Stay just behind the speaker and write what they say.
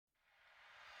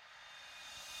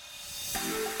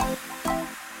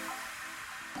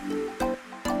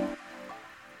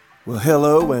Well,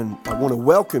 hello, and I want to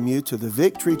welcome you to the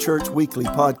Victory Church Weekly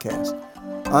Podcast.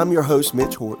 I'm your host,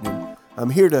 Mitch Horton, and I'm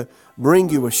here to bring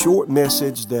you a short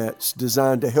message that's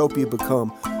designed to help you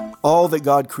become all that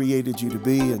God created you to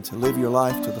be and to live your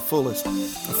life to the fullest.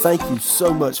 Thank you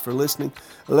so much for listening.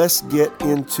 Let's get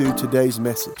into today's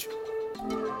message.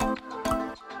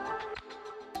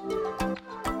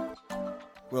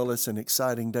 Well, it's an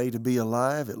exciting day to be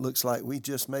alive. It looks like we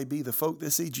just may be the folk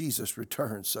that see Jesus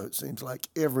return. So it seems like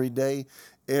every day,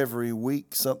 every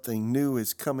week, something new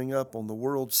is coming up on the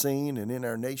world scene and in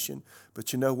our nation.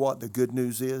 But you know what? The good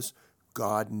news is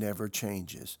God never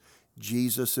changes.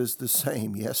 Jesus is the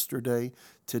same yesterday,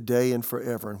 today, and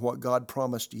forever. And what God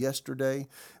promised yesterday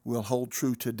will hold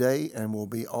true today and will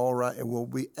be all right. It will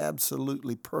be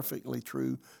absolutely perfectly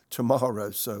true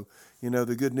tomorrow. So, you know,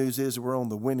 the good news is we're on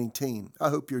the winning team. I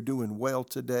hope you're doing well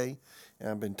today. And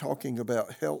I've been talking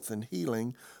about health and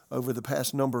healing over the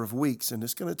past number of weeks, and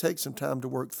it's going to take some time to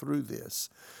work through this.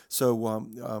 So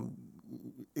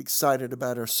excited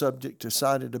about our subject,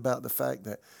 excited about the fact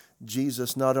that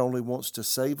Jesus not only wants to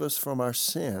save us from our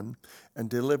sin and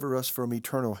deliver us from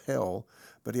eternal hell,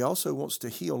 but he also wants to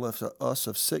heal us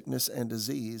of sickness and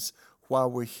disease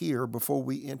while we're here before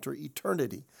we enter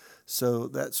eternity. So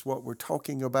that's what we're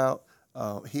talking about.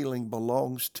 Healing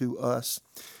belongs to us.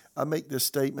 I'm going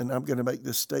to make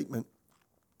this statement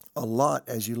a lot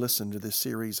as you listen to this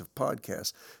series of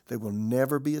podcasts. There will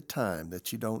never be a time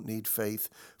that you don't need faith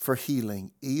for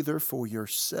healing, either for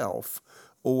yourself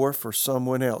or for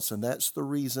someone else. And that's the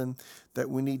reason that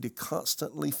we need to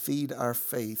constantly feed our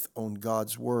faith on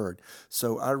God's Word.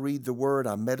 So I read the Word,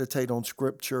 I meditate on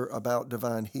Scripture about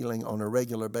divine healing on a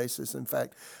regular basis. In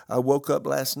fact, I woke up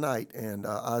last night and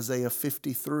Isaiah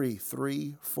 53,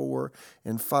 3, 4,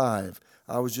 and 5.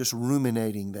 I was just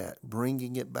ruminating that,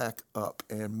 bringing it back up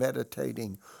and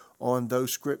meditating on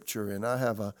those Scripture. And I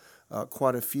have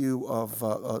quite a few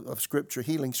of Scripture,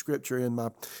 healing Scripture in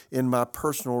my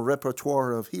personal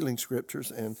repertoire of healing Scriptures.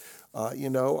 And I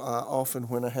often,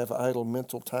 when I have idle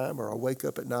mental time, or I wake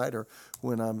up at night, or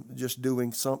when I'm just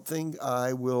doing something,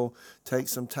 I will take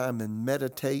some time and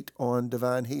meditate on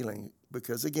divine healing.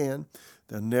 Because again,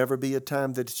 there'll never be a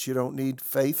time that you don't need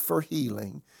faith for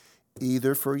healing,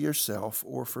 either for yourself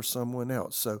or for someone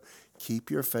else. So keep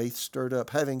your faith stirred up.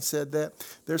 Having said that,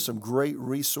 there's some great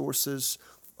resources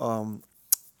about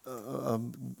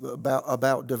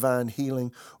divine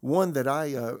healing. One that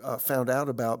I found out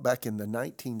about back in the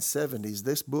 1970s.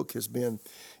 This book has been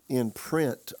in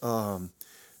print,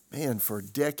 for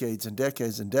decades and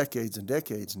decades and decades and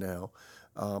decades now.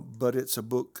 But it's a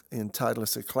book entitled,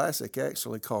 it's a classic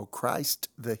actually, called Christ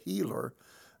the Healer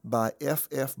by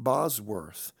F.F.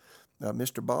 Bosworth.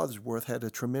 Mr. Bosworth had a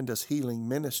tremendous healing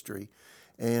ministry,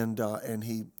 and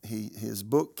his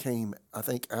book came, I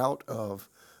think, out of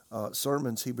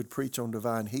sermons he would preach on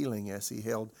divine healing as he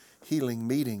held healing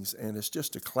meetings, and it's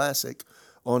just a classic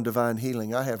on divine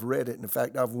healing. I have read it. In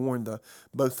fact, I've worn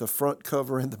both the front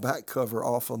cover and the back cover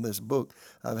off on this book.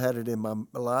 I've had it in my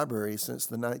library since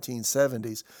the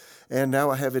 1970s, and now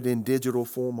I have it in digital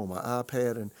form on my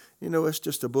iPad, and it's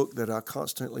just a book that I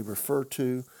constantly refer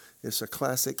to. It's a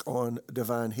classic on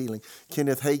divine healing.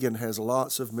 Kenneth Hagin has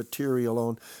lots of material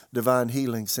on divine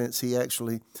healing since he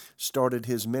actually started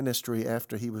his ministry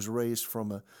after he was raised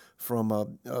from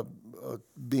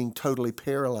being totally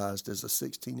paralyzed as a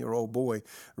 16-year-old boy,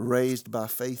 raised by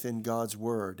faith in God's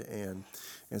Word. And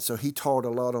so he taught a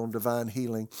lot on divine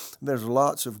healing. There's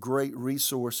lots of great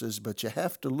resources, but you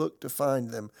have to look to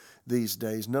find them these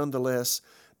days. Nonetheless,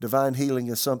 divine healing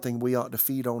is something we ought to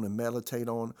feed on and meditate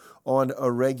on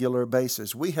a regular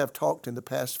basis. We have talked in the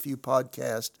past few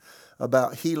podcasts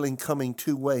about healing coming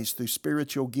two ways, through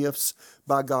spiritual gifts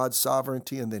by God's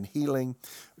sovereignty, and then healing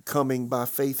coming by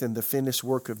faith in the finished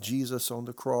work of Jesus on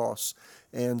the cross.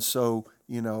 And so,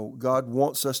 God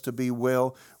wants us to be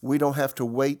well. We don't have to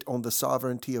wait on the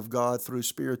sovereignty of God through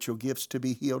spiritual gifts to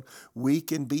be healed. We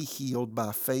can be healed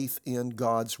by faith in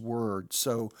God's Word.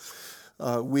 So,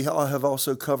 we have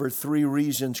also covered three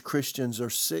reasons Christians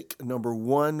are sick. Number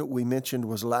one, we mentioned,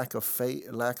 was lack of faith,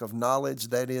 lack of knowledge.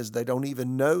 That is, they don't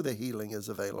even know the healing is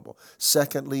available.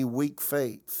 Secondly, weak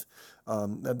faith.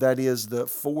 That is, the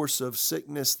force of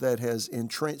sickness that has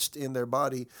entrenched in their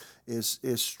body is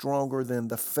stronger than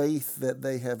the faith that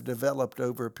they have developed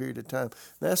over a period of time.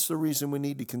 That's the reason we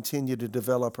need to continue to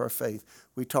develop our faith.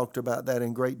 We talked about that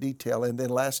in great detail. And then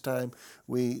last time,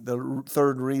 the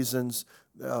third reasons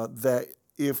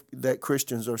that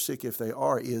Christians are sick, if they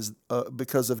are, is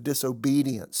because of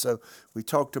disobedience. So we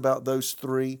talked about those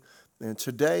three. And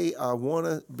today I want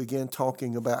to begin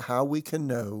talking about how we can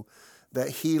know that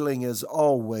healing is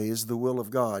always the will of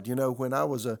God. You know, when I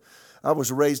was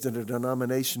raised in a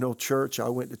denominational church. I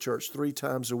went to church 3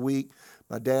 times a week.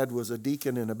 My dad was a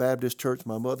deacon in a Baptist church.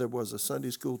 My mother was a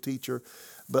Sunday school teacher.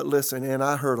 But listen, and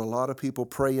I heard a lot of people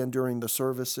praying during the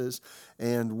services,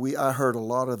 and I heard a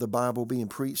lot of the Bible being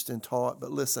preached and taught.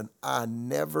 But listen, I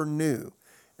never knew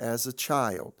as a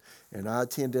child, and I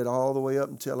attended all the way up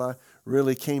until I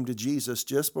really came to Jesus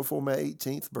just before my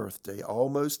 18th birthday,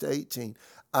 almost 18.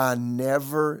 I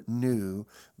never knew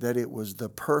that it was the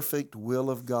perfect will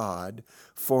of God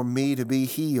for me to be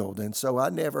healed. And so I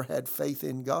never had faith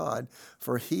in God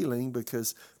for healing,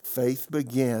 because faith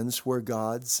begins where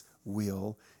God's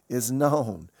will is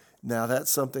known. Now,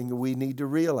 that's something we need to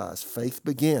realize. Faith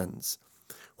begins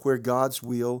where God's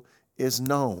will is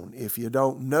known. If you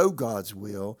don't know God's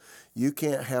will, you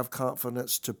can't have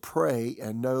confidence to pray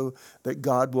and know that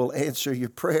God will answer your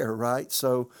prayer, right?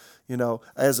 So, you know,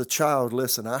 as a child,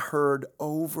 listen, I heard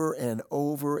over and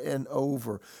over and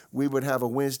over. We would have a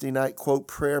Wednesday night, quote,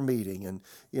 prayer meeting and,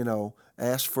 you know,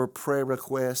 ask for prayer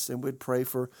requests, and we'd pray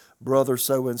for brother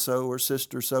so-and-so or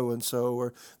sister so-and-so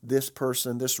or this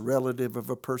person, this relative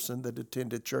of a person that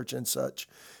attended church and such.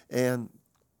 And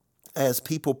as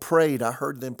people prayed, I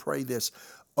heard them pray this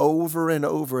over and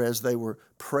over as they were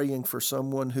praying for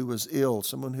someone who was ill,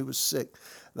 someone who was sick.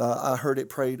 I heard it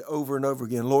prayed over and over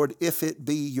again, Lord, if it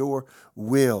be your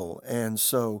will. And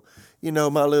so, you know,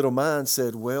 my little mind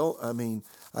said, well, I mean,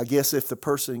 I guess if the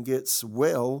person gets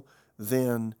well,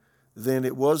 then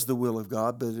it was the will of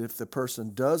God. But if the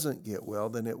person doesn't get well,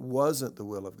 then it wasn't the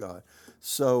will of God.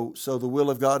 So the will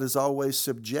of God is always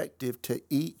subjective to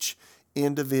each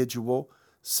individual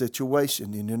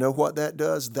situation. And you know what that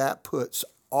does? That puts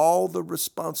all the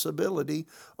responsibility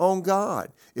on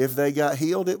God. If they got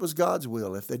healed, it was God's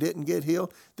will. If they didn't get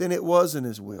healed, then it wasn't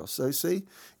His will. So see,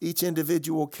 each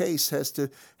individual case has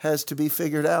to be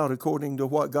figured out according to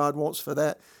what God wants for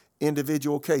that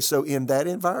individual case. So in that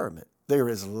environment, there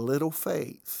is little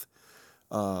faith,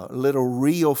 little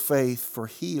real faith for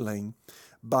healing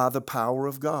by the power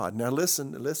of God. Now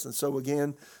listen. So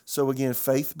again,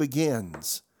 faith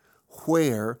begins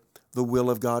where the will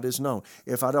of God is known.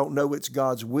 If I don't know it's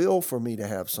God's will for me to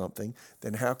have something,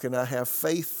 then how can I have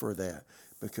faith for that?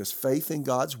 Because faith and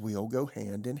God's will go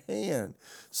hand in hand.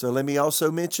 So let me also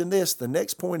mention this. The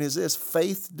next point is this: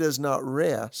 faith does not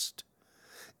rest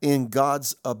in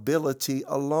God's ability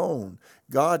alone.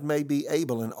 God may be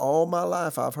able. In all my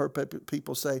life, I've heard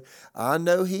people say, I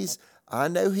know He's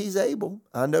able.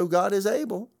 I know God is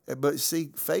able. But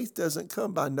see, faith doesn't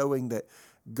come by knowing that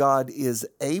God is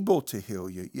able to heal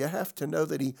you. You have to know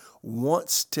that He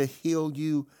wants to heal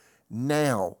you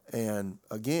now. And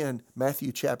again,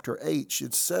 Matthew chapter 8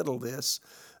 should settle this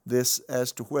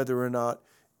as to whether or not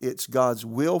it's God's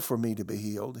will for me to be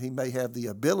healed. He may have the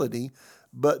ability,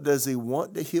 but does He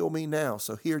want to heal me now?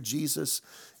 So here Jesus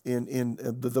in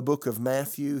the book of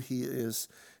Matthew, he is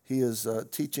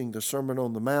teaching the Sermon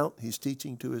on the Mount. He's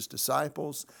teaching to His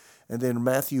disciples. And then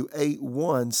Matthew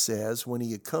 8:1 says, when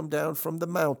He had come down from the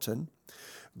mountain,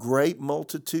 great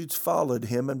multitudes followed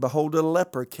Him, and behold, a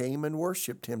leper came and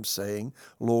worshipped Him, saying,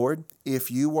 Lord,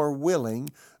 if you are willing,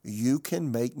 you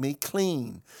can make me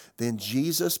clean. Then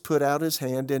Jesus put out His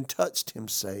hand and touched him,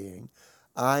 saying,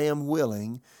 I am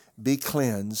willing, be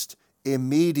cleansed.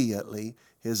 Immediately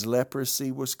his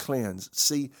leprosy was cleansed.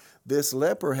 See, this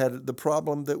leper had the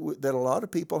problem that a lot of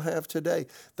people have today.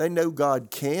 They know God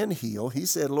can heal. He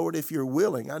said, Lord, if you're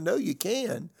willing, I know you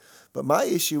can, but my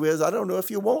issue is I don't know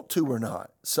if you want to or not.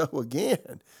 So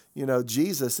again, you know,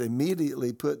 Jesus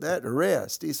immediately put that to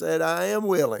rest. He said, I am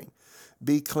willing,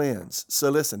 be cleansed.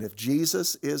 So listen, if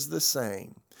Jesus is the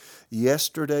same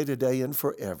yesterday, today, and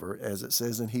forever, as it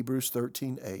says in Hebrews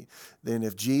 13:8, then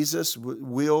if Jesus'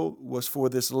 will was for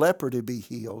this leper to be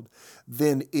healed,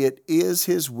 then it is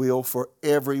His will for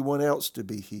everyone else to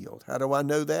be healed. How do I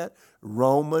know that?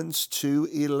 Romans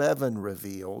 2:11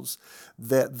 reveals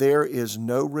that there is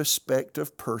no respect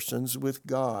of persons with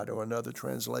God, or another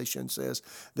translation says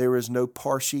there is no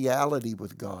partiality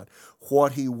with God.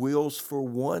 What He wills for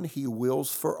one, He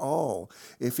wills for all.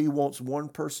 If He wants one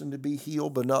person to be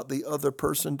healed but not the other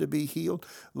person to be healed,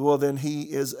 well, then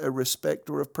He is a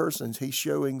respecter of persons. He's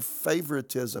showing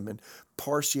favoritism and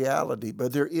partiality,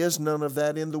 but there is none of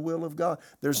that in the will of God.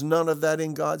 There's none of that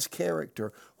in God's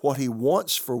character. What He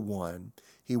wants for one,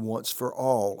 He wants for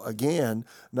all. Again,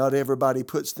 not everybody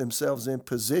puts themselves in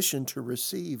position to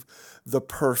receive the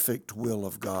perfect will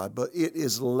of God, but it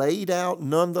is laid out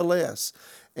nonetheless.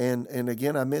 And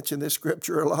again, I mention this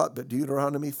scripture a lot, but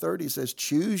Deuteronomy 30 says,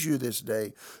 choose you this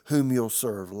day whom you'll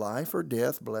serve, life or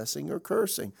death, blessing or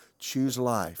cursing. Choose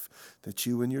life, that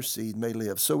you and your seed may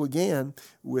live. So again,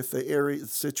 with the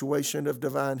situation of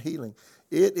divine healing,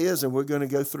 it is, and we're going to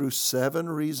go through 7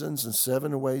 reasons and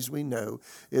 7 ways we know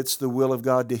it's the will of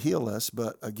God to heal us.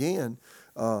 But again,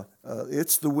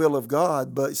 it's the will of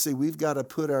God, but see, we've got to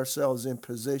put ourselves in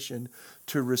position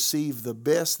to receive the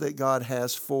best that God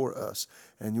has for us.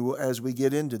 And as we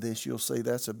get into this, you'll see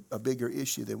that's a bigger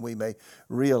issue than we may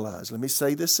realize. Let me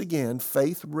say this again.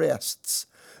 Faith rests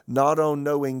not on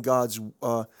knowing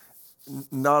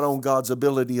not on God's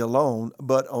ability alone,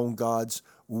 but on God's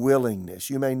willingness.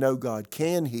 You may know God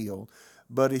can heal,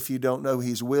 but if you don't know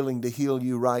He's willing to heal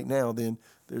you right now, then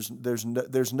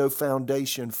there's no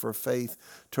foundation for faith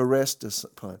to rest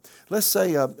upon. Let's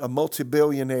say a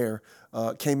multi-billionaire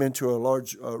came into a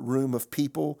large room of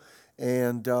people,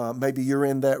 and maybe you're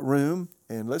in that room,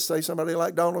 and let's say somebody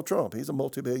like Donald Trump. He's a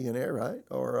multi-billionaire, right?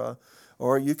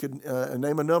 Or you could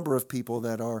name a number of people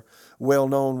that are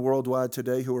well-known worldwide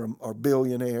today who are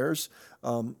billionaires.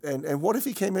 And what if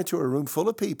he came into a room full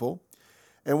of people,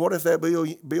 and what if that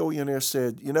billionaire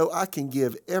said, you know, I can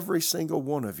give every single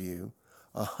one of you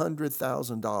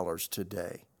 $100,000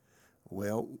 today?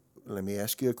 Well, let me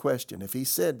ask you a question. If he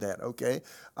said that, okay,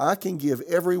 I can give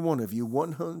every one of you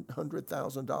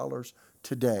 $100,000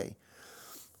 today.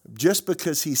 Just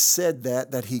because he said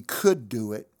that he could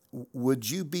do it, would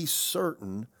you be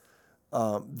certain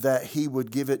that he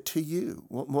would give it to you?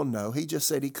 Well, no, he just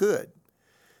said he could.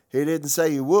 He didn't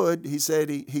say he would. He said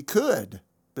he could.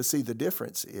 But see, the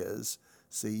difference is,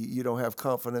 you don't have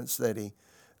confidence that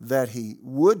he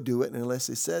would do it unless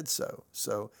he said so.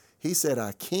 So he said,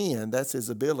 I can. That's his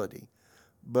ability.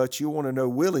 But you want to know,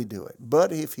 will he do it?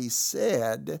 But if he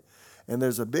said, and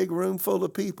there's a big room full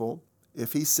of people,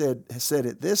 if he said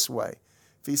it this way,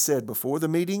 if he said, before the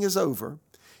meeting is over,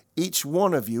 each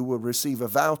one of you will receive a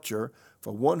voucher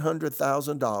for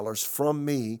 $100,000 from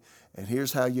me, and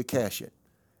here's how you cash it.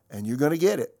 And you're going to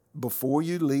get it before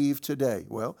you leave today.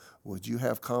 Well, would you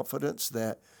have confidence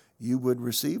that you would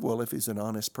receive? Well, if he's an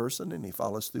honest person and he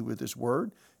follows through with his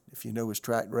word, if you know his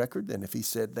track record, then if he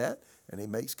said that and he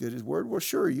makes good his word, well,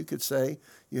 sure, you could say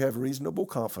you have reasonable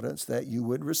confidence that you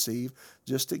would receive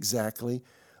just exactly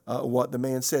what the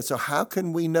man said. So how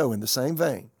can we know, in the same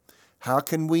vein, how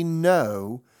can we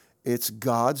know it's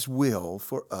God's will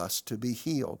for us to be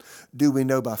healed? Do we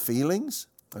know by feelings?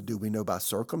 Or do we know by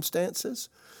circumstances?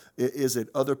 Is it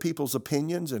other people's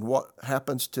opinions and what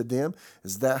happens to them?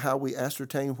 Is that how we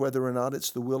ascertain whether or not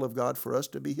it's the will of God for us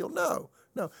to be healed? No.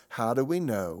 How do we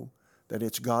know that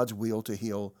it's God's will to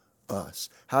heal us?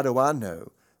 How do I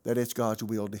know that it's God's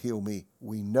will to heal me?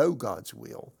 We know God's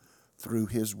will through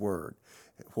His Word.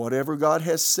 Whatever God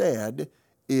has said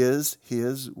is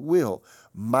His will.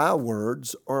 My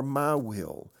words are my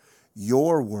will.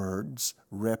 Your words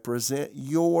represent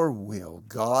your will.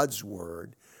 God's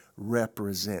Word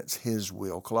represents His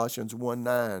will. Colossians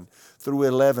 1:9 through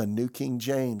 11, New King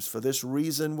James. For this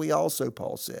reason we also,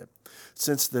 Paul said,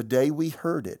 since the day we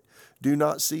heard it, do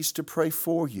not cease to pray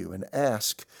for you and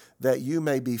ask that you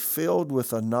may be filled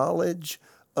with a knowledge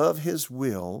of His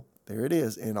will, there it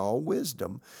is, in all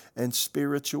wisdom and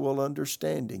spiritual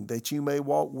understanding, that you may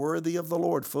walk worthy of the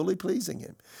Lord, fully pleasing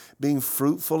Him, being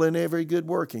fruitful in every good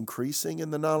work, increasing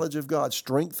in the knowledge of God,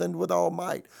 strengthened with all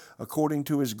might, according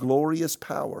to His glorious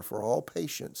power, for all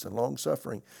patience and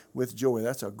long-suffering with joy.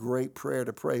 That's a great prayer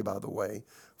to pray, by the way,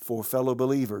 for fellow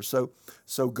believers.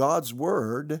 So God's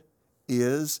Word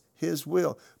is His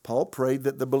will. Paul prayed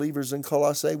that the believers in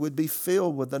Colossae would be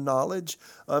filled with the knowledge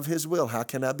of His will. How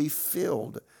can I be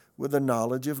filled with the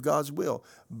knowledge of God's will?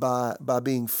 By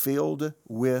being filled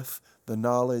with the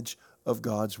knowledge of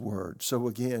God's Word. So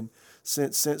again,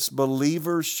 since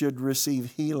believers should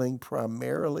receive healing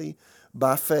primarily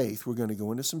by faith, we're going to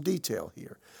go into some detail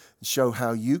here and show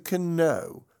how you can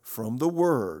know from the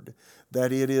Word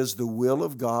that it is the will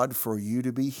of God for you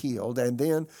to be healed. And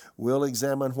then we'll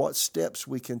examine what steps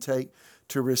we can take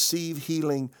to receive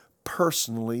healing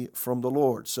personally from the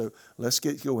Lord. So let's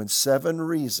get going. 7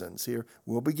 reasons here.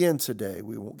 We'll begin today.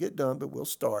 We won't get done, but we'll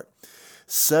start.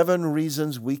 7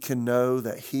 reasons we can know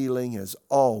that healing is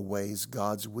always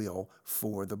God's will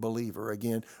for the believer.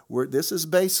 Again, this is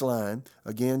baseline.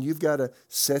 Again, you've got to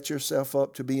set yourself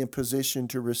up to be in position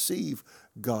to receive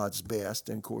God's best.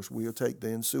 And of course, we'll take the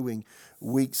ensuing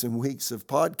weeks and weeks of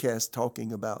podcasts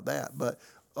talking about that. But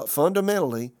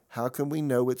fundamentally, how can we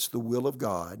know it's the will of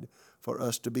God for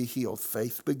us to be healed?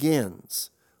 Faith begins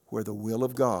where the will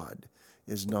of God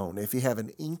is known. If you have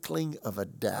an inkling of a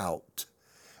doubt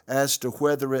As to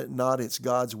whether or not it's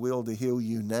God's will to heal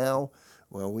you now,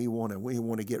 well, we want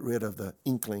to get rid of the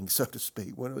inkling, so to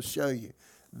speak. We want to show you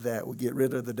that we get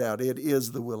rid of the doubt. It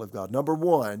is the will of God. Number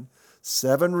one,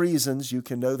 7 reasons you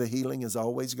can know the healing is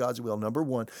always God's will. Number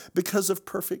one, because of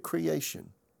perfect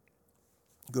creation.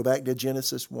 Go back to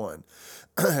Genesis 1.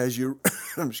 As you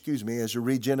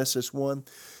read Genesis 1,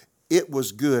 it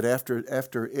was good.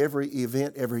 After every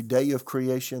event, every day of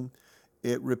creation,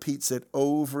 it repeats it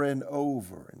over and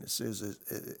over. And it says,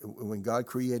 when God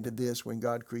created this, when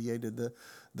God created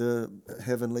the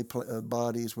heavenly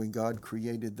bodies, when God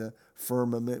created the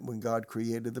firmament, when God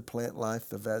created the plant life,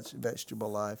 the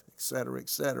vegetable life, etc.,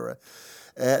 etc.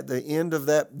 At the end of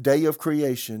that day of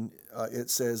creation, it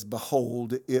says,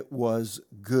 behold, it was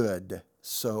good.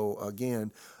 So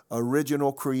again,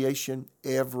 original creation,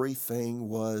 everything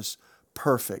was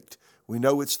perfect. We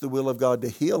know it's the will of God to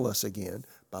heal us again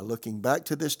by looking back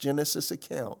to this Genesis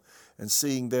account and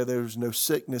seeing that there was no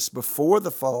sickness before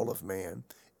the fall of man.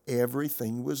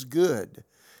 Everything was good.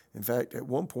 In fact, at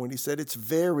one point he said it's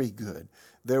very good.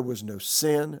 There was no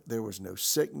sin, there was no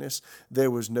sickness, there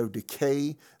was no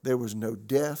decay, there was no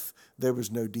death, there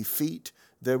was no defeat,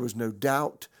 there was no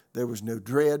doubt, there was no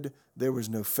dread, there was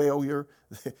no failure.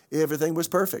 Everything was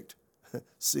perfect.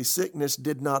 See, sickness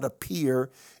did not appear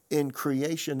in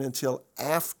creation until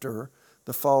after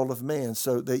the fall of man,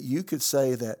 so that you could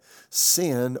say that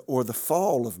sin or the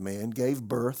fall of man gave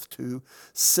birth to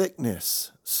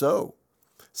sickness. So,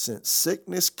 since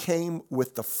sickness came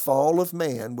with the fall of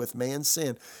man, with man's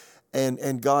sin,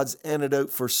 and God's antidote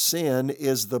for sin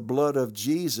is the blood of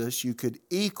Jesus, you could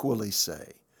equally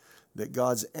say that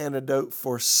God's antidote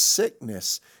for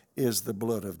sickness is the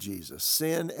blood of Jesus.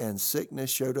 Sin and sickness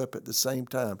showed up at the same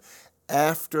time.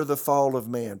 After the fall of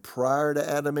man, prior to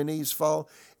Adam and Eve's fall,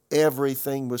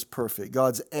 everything was perfect.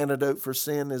 God's antidote for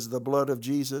sin is the blood of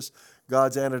Jesus.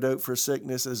 God's antidote for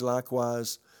sickness is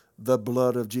likewise the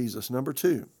blood of Jesus. Number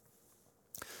 2,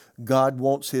 God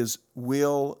wants His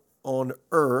will on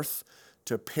earth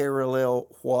to parallel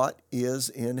what is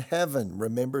in heaven.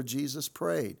 Remember, Jesus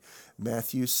prayed,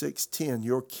 Matthew 6:10,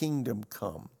 your kingdom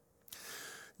come.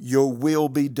 Your will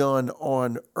be done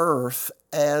on earth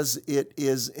as it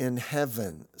is in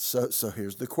heaven. So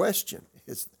here's the question.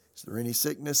 Is there any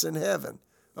sickness in heaven?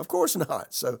 Of course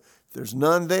not. So if there's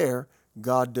none there,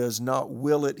 God does not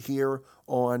will it here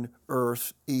on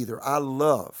earth either. I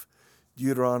love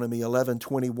Deuteronomy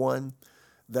 11:21,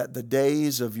 that the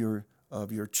days of your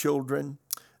children,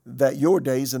 that your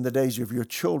days and the days of your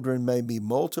children may be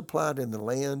multiplied in the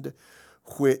land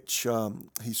which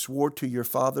He swore to your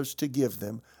fathers to give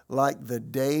them, like the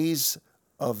days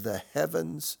of the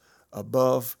heavens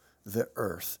above the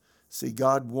earth. See,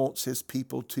 God wants His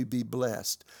people to be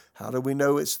blessed. How do we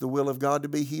know it's the will of God to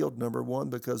be healed? Number 1,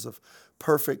 because of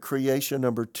perfect creation.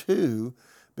 Number 2,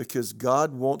 because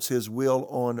God wants His will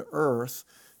on earth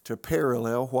to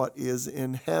parallel what is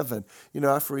in heaven. You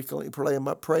know, I frequently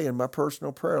pray in my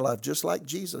personal prayer life, just like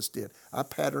Jesus did. I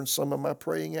pattern some of my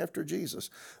praying after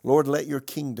Jesus. Lord, let your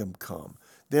kingdom come.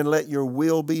 Then let your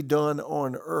will be done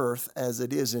on earth as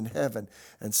it is in heaven.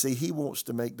 And see, He wants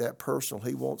to make that personal.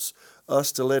 He wants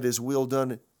us to let His will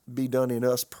be done in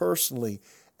us personally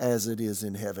as it is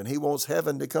in heaven. He wants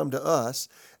heaven to come to us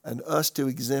and us to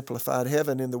exemplify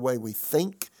heaven in the way we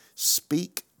think,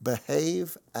 speak,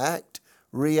 behave, act,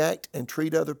 react, and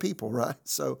treat other people, right?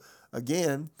 So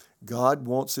again, God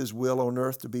wants His will on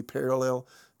earth to be parallel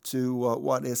to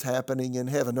what is happening in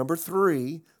heaven. Number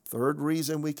 3, third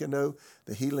reason we can know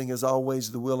the healing is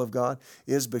always the will of God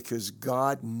is because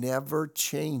God never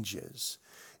changes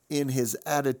in His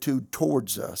attitude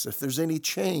towards us. If there's any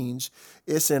change,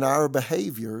 it's in our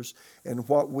behaviors and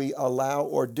what we allow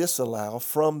or disallow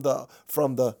from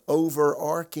the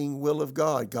overarching will of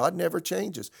God. God never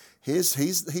changes.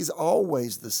 He's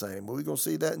always the same. We're going to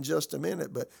see that in just a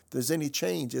minute, but if there's any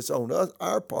change, it's on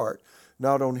our part,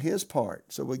 not on His part.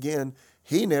 So again,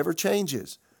 He never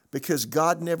changes. Because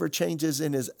God never changes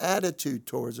in His attitude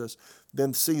towards us,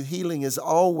 then see, healing is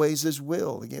always His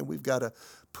will. Again, we've got to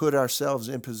put ourselves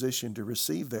in position to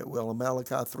receive that will. In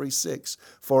Malachi 3:6,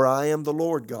 for I am the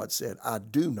Lord, God said, I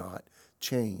do not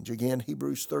change. Again,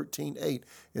 Hebrews 13:8,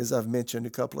 as I've mentioned a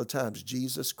couple of times,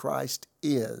 Jesus Christ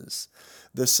is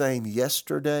the same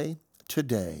yesterday,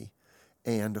 today,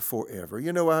 and forever.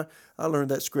 You know, I learned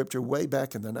that scripture way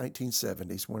back in the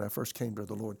 1970s when I first came to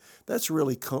the Lord. That's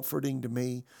really comforting to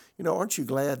me. You know, aren't you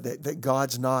glad that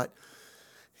God's not,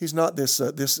 He's not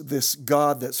this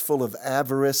God that's full of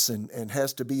avarice and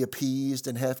has to be appeased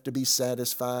and have to be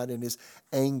satisfied, and His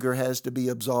anger has to be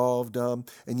absolved, and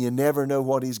you never know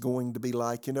what He's going to be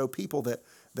like. You know, people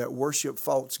that worship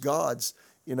false gods,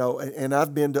 And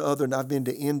I've been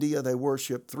to India. They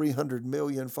worship 300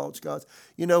 million false gods.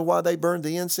 You know why they burn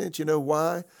the incense? You know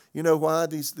why? You know why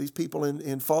these people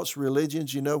in false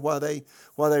religions, you know why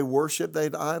they worship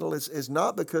the idol? It's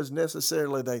not because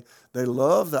necessarily they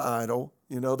love the idol.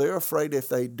 They're afraid if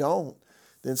they don't,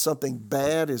 then something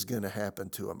bad is going to happen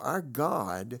to them. Our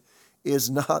God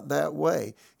is not that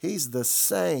way. He's the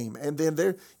same. And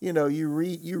then you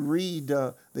read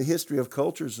the history of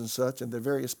cultures and such, and the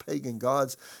various pagan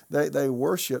gods they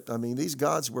worshipped. I mean, these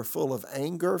gods were full of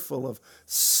anger, full of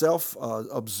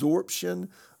self-absorption.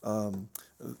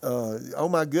 Oh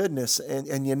my goodness.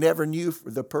 And you never knew,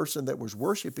 the person that was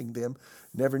worshiping them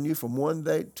never knew from one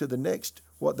day to the next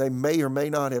what they may or may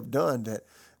not have done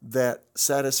that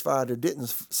satisfied or didn't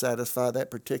satisfy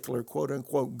that particular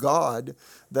quote-unquote God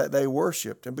that they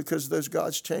worshiped. And because those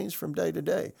gods change from day to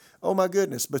day. Oh my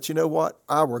goodness. But you know what?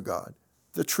 Our God,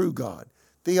 the true God,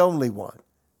 the only one,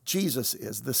 Jesus,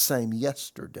 is the same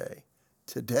yesterday,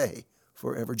 today,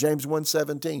 forever. James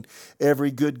 1:17,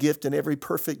 every good gift and every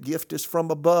perfect gift is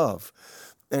from above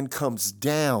and comes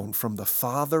down from the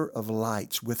Father of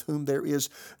lights, with whom there is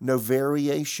no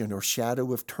variation or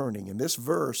shadow of turning. And this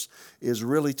verse is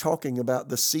really talking about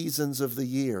the seasons of the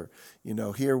year.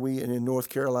 Here in North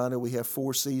Carolina, we have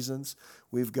 4 seasons.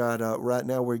 We've got right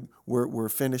now we're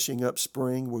finishing up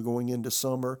spring. We're going into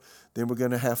summer. Then we're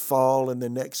going to have fall, and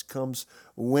then next comes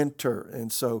winter. And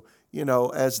so,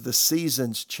 as the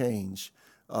seasons change,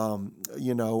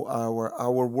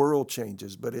 our world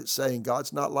changes. But it's saying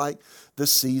God's not like the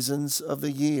seasons of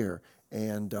the year.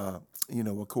 And,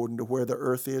 according to where the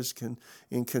earth is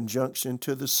in conjunction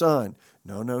to the sun.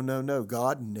 No.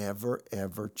 God never,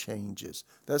 ever changes.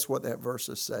 That's what that verse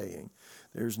is saying.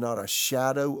 There's not a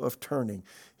shadow of turning.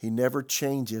 He never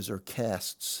changes or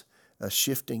casts a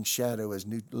shifting shadow, as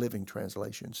New Living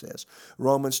Translation says.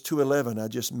 Romans 2:11, I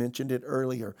just mentioned it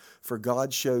earlier. For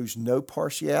God shows no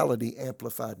partiality,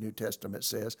 Amplified New Testament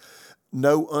says,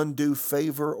 no undue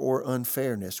favor or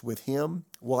unfairness. With him,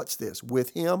 watch this,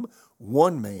 with him,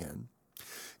 one man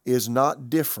is not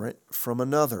different from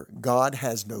another. God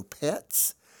has no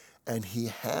pets, and he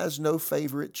has no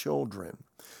favorite children.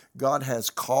 God has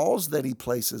calls that he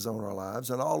places on our lives,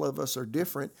 and all of us are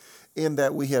different in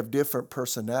that we have different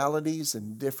personalities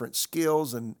and different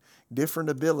skills and different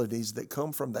abilities that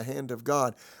come from the hand of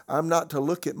God. I'm not to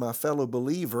look at my fellow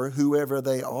believer, whoever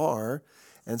they are,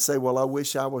 and say, well, I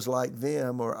wish I was like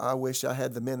them, or I wish I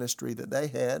had the ministry that they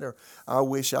had, or I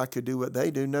wish I could do what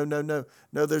they do. No. No,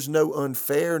 there's no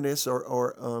unfairness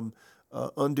or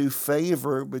undue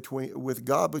favor with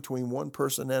God between one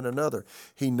person and another.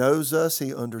 He knows us,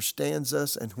 he understands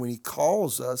us, and when he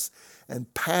calls us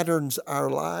and patterns our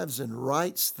lives and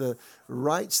writes the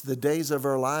days of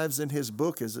our lives in his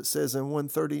book, as it says in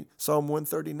Psalm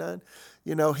 139,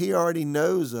 he already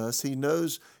knows us. He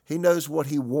knows what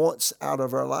he wants out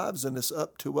of our lives, and it's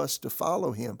up to us to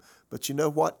follow him. But you know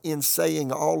what? In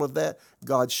saying all of that,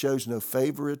 God shows no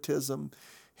favoritism.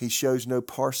 He shows no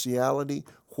partiality.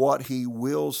 What he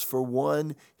wills for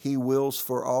one, he wills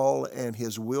for all, and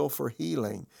his will for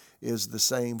healing is the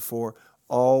same for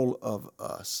all of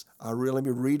us. Let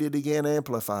me read it again,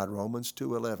 Amplified, Romans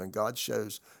 2:11. God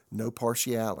shows no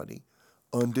partiality,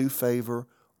 undue favor,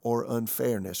 or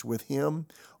unfairness. With him,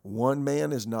 one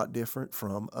man is not different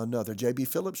from another. J.B.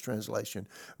 Phillips' translation,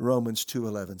 Romans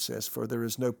 2:11 says, for there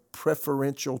is no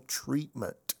preferential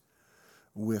treatment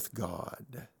with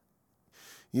God.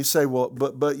 You say, well,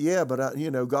 but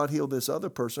God healed this other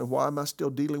person. Why am I still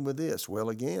dealing with this? Well,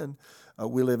 again,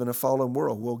 we live in a fallen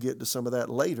world. We'll get to some of that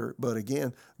later. But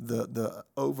again, the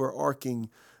overarching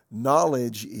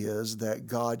knowledge is that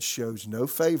God shows no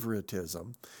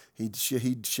favoritism. He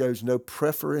shows no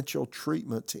preferential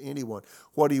treatment to anyone.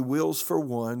 What he wills for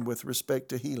one with respect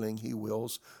to healing, he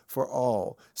wills for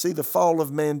all. See, the fall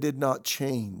of man did not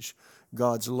change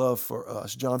God's love for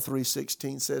us. John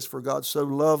 3:16 says, for God so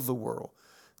loved the world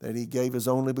that he gave his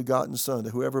only begotten Son,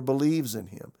 that whoever believes in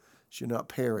him should not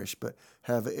perish, but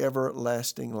have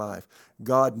everlasting life.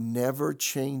 God never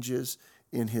changes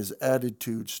in his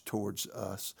attitudes towards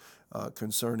us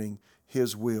concerning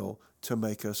his will to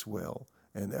make us well.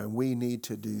 And we need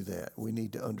to do that. We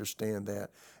need to understand that,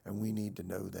 and we need to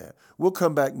know that. We'll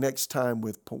come back next time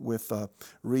with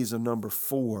reason number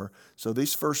 4. So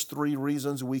these first 3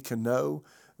 reasons we can know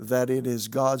that it is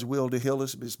God's will to heal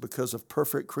us. It's because of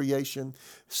perfect creation.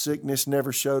 Sickness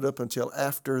never showed up until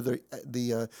after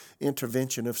the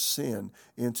intervention of sin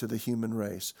into the human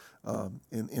race.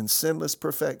 In sinless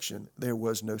perfection, there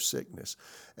was no sickness.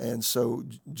 And so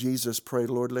Jesus prayed,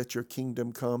 Lord, let your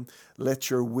kingdom come. Let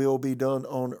your will be done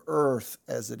on earth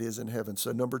as it is in heaven.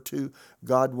 So number 2,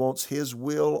 God wants his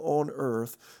will on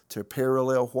earth to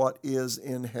parallel what is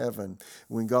in heaven.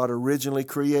 When God originally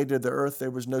created the earth,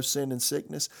 there was no sin and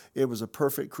sickness. It was a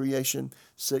perfect creation.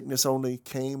 Sickness only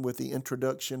came with the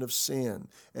introduction of sin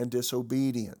and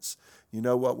disobedience. You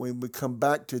know what? When we come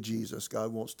back to Jesus,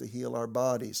 God wants to heal our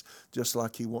bodies just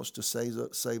like he wants to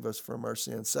save us from our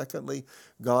sins. Secondly,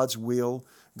 God's will.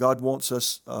 God wants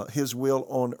us, his will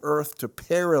on earth to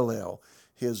parallel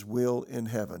his will in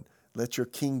heaven. Let your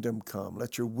kingdom come.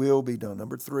 Let your will be done.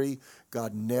 Number 3,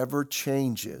 God never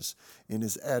changes in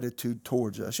his attitude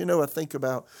towards us. You know, I think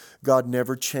about God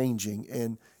never changing,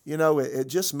 and you know, it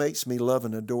just makes me love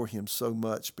and adore him so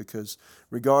much, because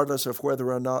regardless of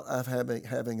whether or not I'm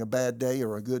having a bad day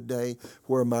or a good day,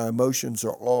 where my emotions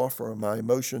are off or my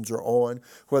emotions are on,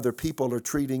 whether people are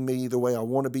treating me the way I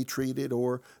want to be treated,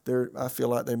 or I feel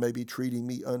like they may be treating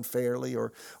me unfairly,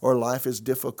 or life is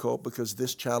difficult because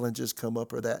this challenge has come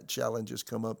up or that challenge has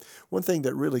come up. One thing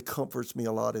that really comforts me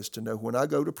a lot is to know when I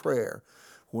go to prayer,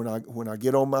 when I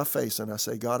get on my face and I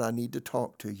say, God, I need to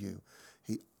talk to you,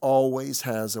 he always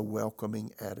has a welcoming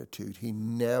attitude. He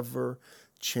never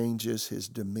changes his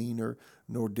demeanor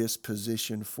nor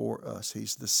disposition for us.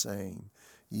 He's the same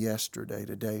yesterday,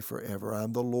 today, forever.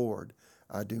 I'm the Lord.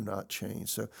 I do not change.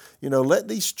 So, you know, let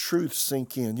these truths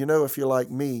sink in. You know, if you're like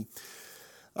me,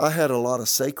 I had a lot of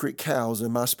sacred cows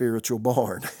in my spiritual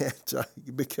barn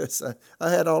because I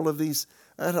had all of these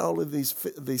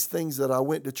things that I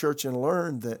went to church and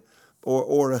learned that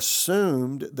or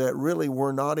assumed that really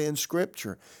were not in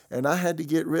Scripture. And I had to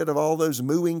get rid of all those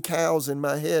mooing cows in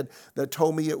my head that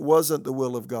told me it wasn't the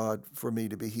will of God for me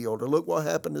to be healed. Or look what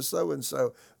happened to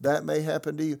so-and-so. That may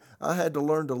happen to you. I had to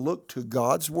learn to look to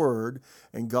God's Word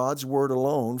and God's Word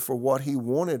alone for what he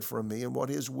wanted from me and what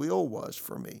his will was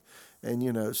for me. And,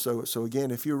 you know, so again,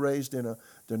 if you're raised in a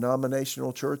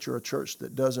denominational church or a church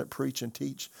that doesn't preach and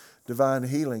teach divine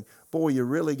healing, boy, you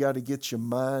really got to get your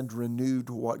mind renewed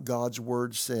to what God's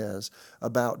Word says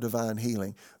about divine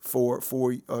healing for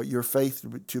your faith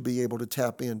to be able to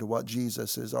tap into what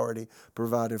Jesus has already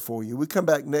provided for you. We come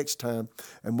back next time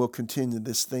and we'll continue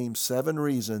this theme, 7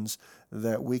 reasons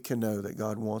that we can know that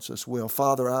God wants us well.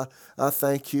 Father, I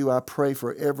thank you. I pray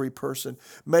for every person.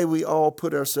 May we all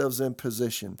put ourselves in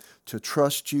position to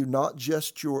trust you, not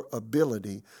just your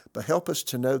ability, but help us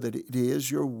to know that it is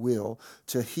your will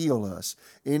to heal us.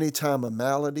 Anytime a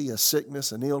malady, a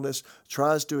sickness, an illness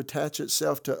tries to attach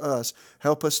itself to us,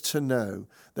 help us to know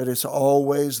that it's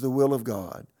always the will of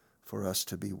God for us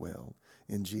to be well.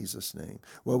 In Jesus' name.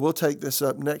 Well, we'll take this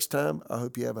up next time. I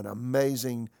hope you have an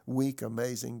amazing week,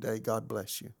 amazing day. God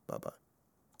bless you. Bye-bye.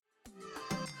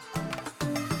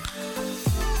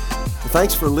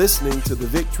 Thanks for listening to the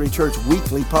Victory Church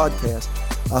Weekly Podcast.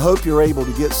 I hope you're able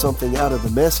to get something out of the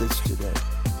message today.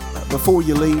 Before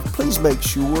you leave, please make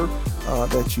sure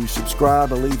that you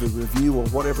subscribe and leave a review on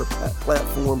whatever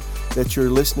platform that you're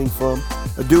listening from.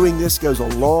 Doing this goes a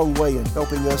long way in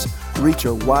helping us reach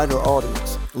a wider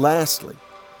audience. Lastly,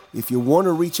 if you want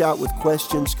to reach out with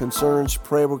questions, concerns,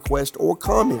 prayer requests, or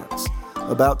comments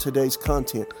about today's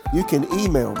content, you can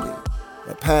email me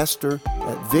at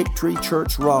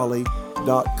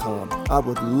pastor@victorychurchraleigh.com. I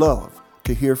would love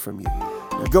to hear from you.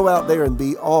 Now go out there and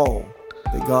be all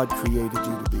that God created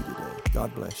you to be today.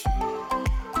 God bless you.